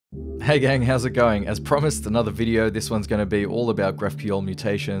Hey gang, how's it going? As promised, another video. This one's going to be all about GraphQL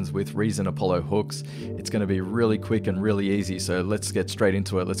mutations with Reason Apollo hooks. It's going to be really quick and really easy, so let's get straight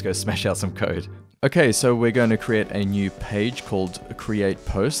into it. Let's go smash out some code. Okay, so we're going to create a new page called Create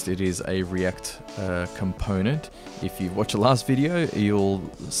Post. It is a React component. If you've watched the last video, you'll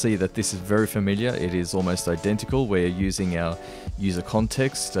see that this is very familiar. It is almost identical. We're using our user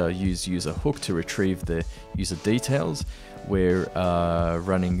context, use user hook to retrieve the user details. We're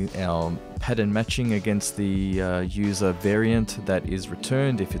running our pattern matching against the user variant that is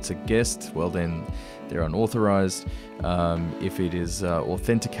returned. If it's a guest, well then they're unauthorized. If it is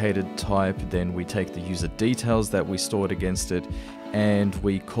authenticated type, then we take the user details that we stored against it, and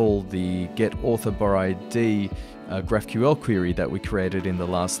we call the getAuthorById GraphQL query that we created in the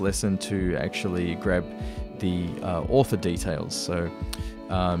last lesson to actually grab the author details. So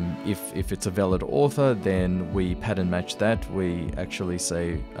if it's a valid author, then we pattern match that. We actually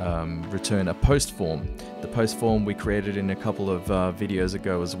say return a post form. The post form we created in a couple of videos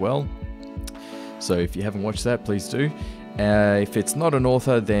ago as well. So if you haven't watched that, please do. If it's not an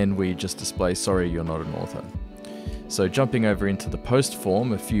author, then we just display, sorry, you're not an author. So jumping over into the post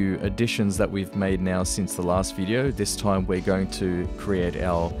form, a few additions that we've made now since the last video. This time we're going to create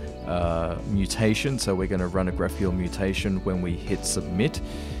our mutation. So we're going to run a GraphQL mutation when we hit submit.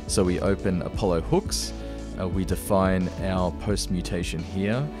 So we open Apollo hooks, we define our post mutation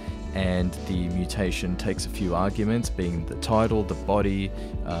here, and the mutation takes a few arguments, being the title, the body,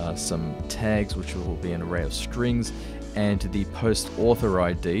 some tags, which will be an array of strings, and the post author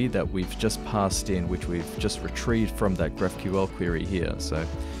ID that we've just passed in, which we've just retrieved from that GraphQL query here. So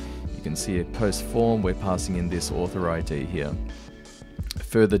you can see a post form, we're passing in this author ID here.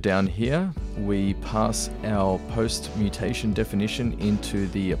 Further down here, we pass our post mutation definition into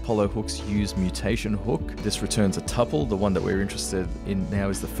the Apollo hooks useMutation hook. This returns a tuple. The one that we're interested in now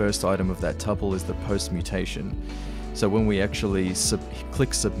is the first item of that tuple is the post mutation. So when we actually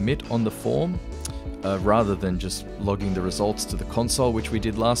click submit on the form, rather than just logging the results to the console, which we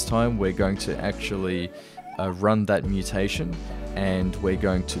did last time, we're going to actually run that mutation, and we're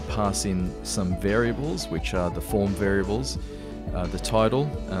going to pass in some variables, which are the form variables. The title,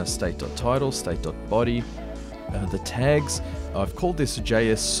 state.title, state.body, the tags. I've called this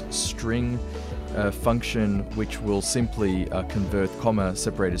JS string function, which will simply convert comma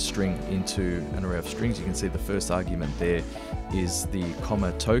separated string into an array of strings. You can see the first argument there is the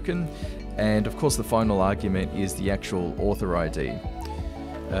comma token, and of course the final argument is the actual author ID.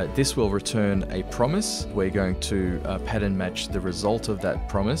 This will return a promise. We're going to pattern match the result of that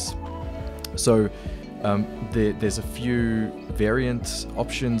promise. So there's a few variant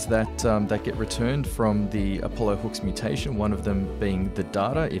options that get returned from the Apollo hooks mutation, one of them being the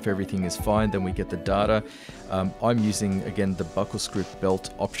data. If everything is fine, then we get the data. I'm using, again, the bucklescript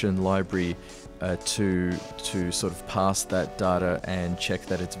belt option library to sort of pass that data and check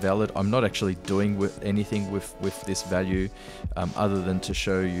that it's valid. I'm not actually doing anything with this value other than to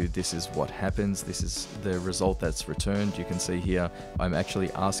show you this is what happens. This is the result that's returned. You can see here I'm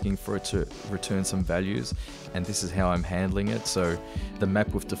actually asking for it to return some values, and this is how I'm handling it. So the map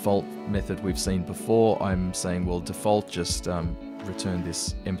with default method we've seen before, I'm saying, well, default just return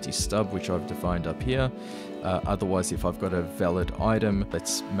this empty stub, which I've defined up here. Otherwise, if I've got a valid item,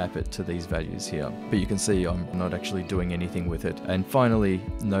 let's map it to these values here. But you can see I'm not actually doing anything with it. And finally,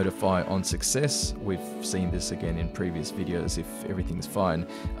 notify on success. We've seen this again in previous videos if everything's fine.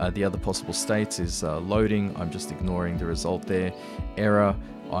 The other possible states is loading. I'm just ignoring the result there. Error.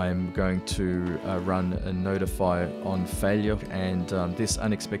 I'm going to run a notify on failure, and this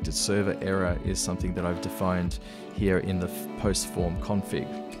unexpected server error is something that I've defined here in the post form config.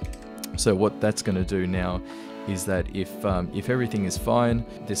 So what that's going to do now is that if everything is fine,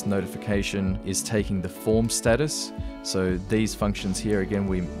 this notification is taking the form status. So these functions here, again,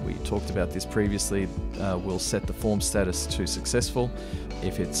 we talked about this previously, will set the form status to successful.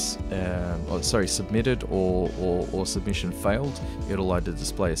 If it's submitted or submission failed, it'll either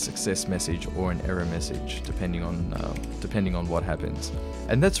display a success message or an error message, depending on what happens.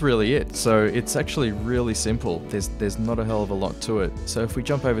 And that's really it. So it's actually really simple. There's not a hell of a lot to it. So if we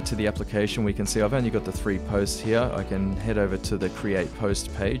jump over to the application, we can see I've only got the 3 posts here. I can head over to the create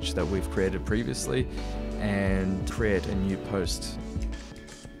post page that we've created previously and create a new post.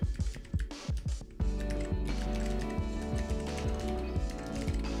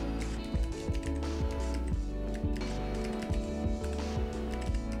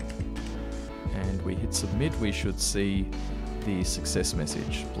 And we hit submit, we should see the success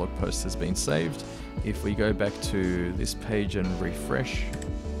message. Blog post has been saved. If we go back to this page and refresh,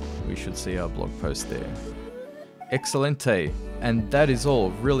 we should see our blog post there. Excelente. And that is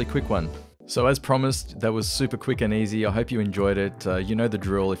all, really quick one. So as promised, that was super quick and easy. I hope you enjoyed it. You know the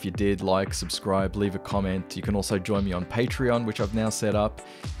drill. If you did, like, subscribe, leave a comment. You can also join me on Patreon, which I've now set up.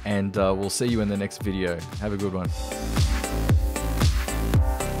 And we'll see you in the next video. Have a good one.